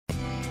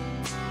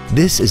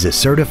This is a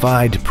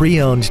certified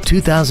pre-owned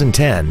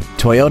 2010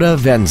 Toyota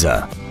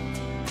Venza.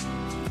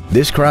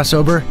 This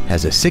crossover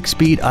has a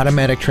 6-speed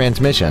automatic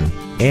transmission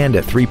and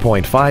a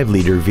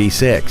 3.5-liter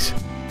V6.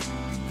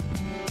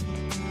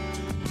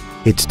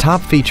 Its top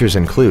features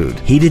include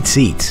heated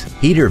seats,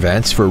 heater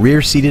vents for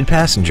rear-seated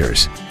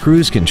passengers,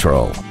 cruise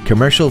control,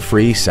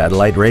 commercial-free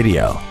satellite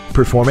radio,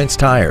 performance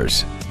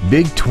tires,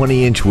 big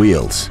 20-inch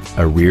wheels,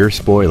 a rear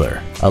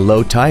spoiler, a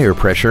low tire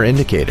pressure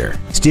indicator,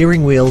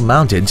 steering wheel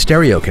mounted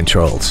stereo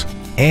controls,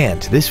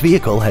 and this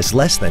vehicle has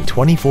less than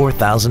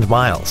 24,000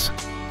 miles.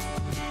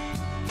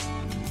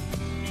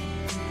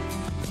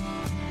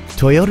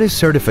 Toyota's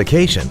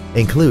certification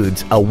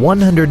includes a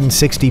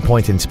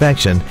 160-point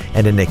inspection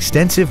and an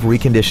extensive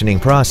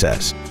reconditioning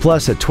process,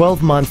 plus a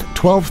 12-month,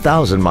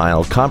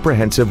 12,000-mile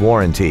comprehensive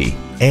warranty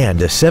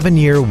and a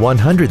 7-year,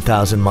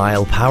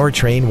 100,000-mile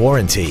powertrain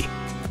warranty.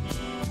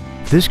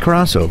 This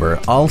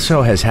crossover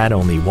also has had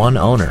only one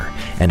owner,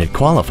 and it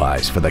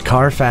qualifies for the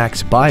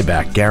Carfax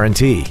buyback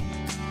guarantee.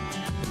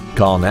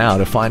 Call now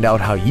to find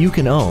out how you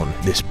can own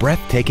this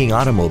breathtaking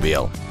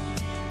automobile.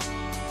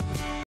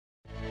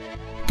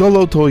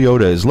 Gullo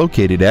Toyota is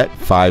located at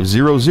 500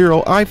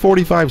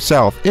 I-45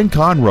 South in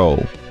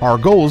Conroe. Our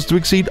goal is to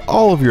exceed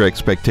all of your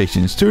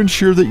expectations to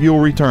ensure that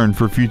you'll return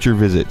for future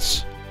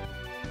visits.